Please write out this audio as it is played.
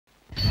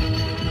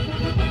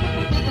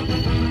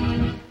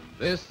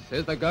This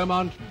is the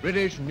Gaumont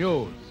British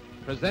News,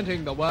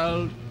 presenting the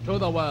world to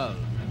the world.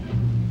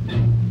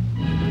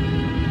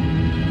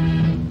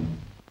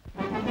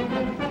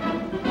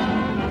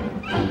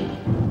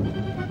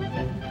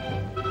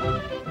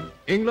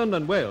 England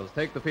and Wales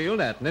take the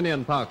field at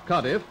Ninian Park,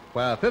 Cardiff,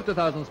 where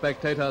 50,000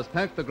 spectators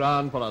packed the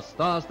ground for a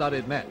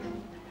star-studded match.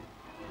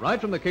 Right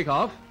from the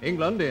kick-off,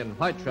 England, in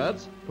white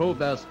shirts, proved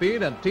their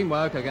speed and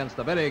teamwork against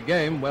a very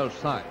game Welsh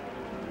side.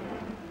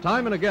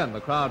 Time and again,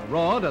 the crowd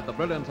roared at the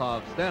brilliance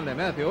of Stanley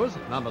Matthews,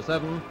 number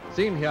 7,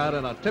 seen here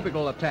in a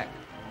typical attack.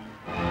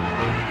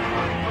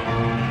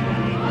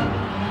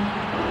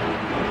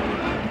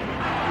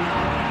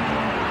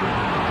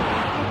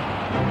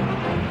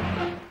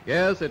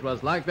 Yes, it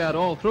was like that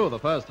all through the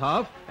first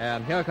half,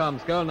 and here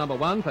comes goal number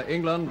 1 for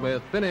England,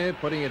 with Finney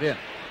putting it in.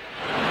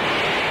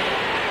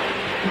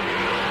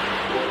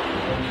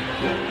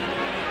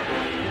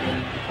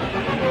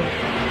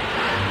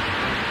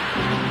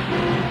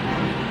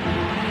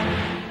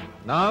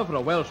 Now for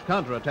a Welsh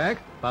counter-attack,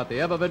 but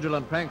the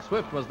ever-vigilant Frank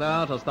Swift was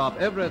there to stop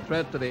every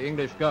threat to the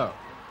English goal.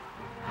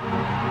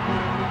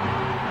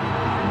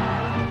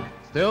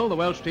 Still, the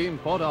Welsh team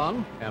fought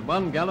on, and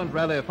one gallant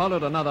rally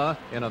followed another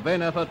in a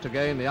vain effort to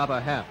gain the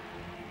upper hand.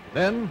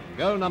 Then,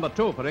 goal number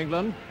 2 for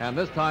England, and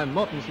this time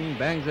Mortensen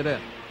bangs it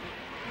in.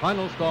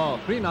 Final score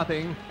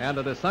 3-0, and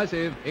a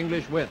decisive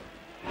English win.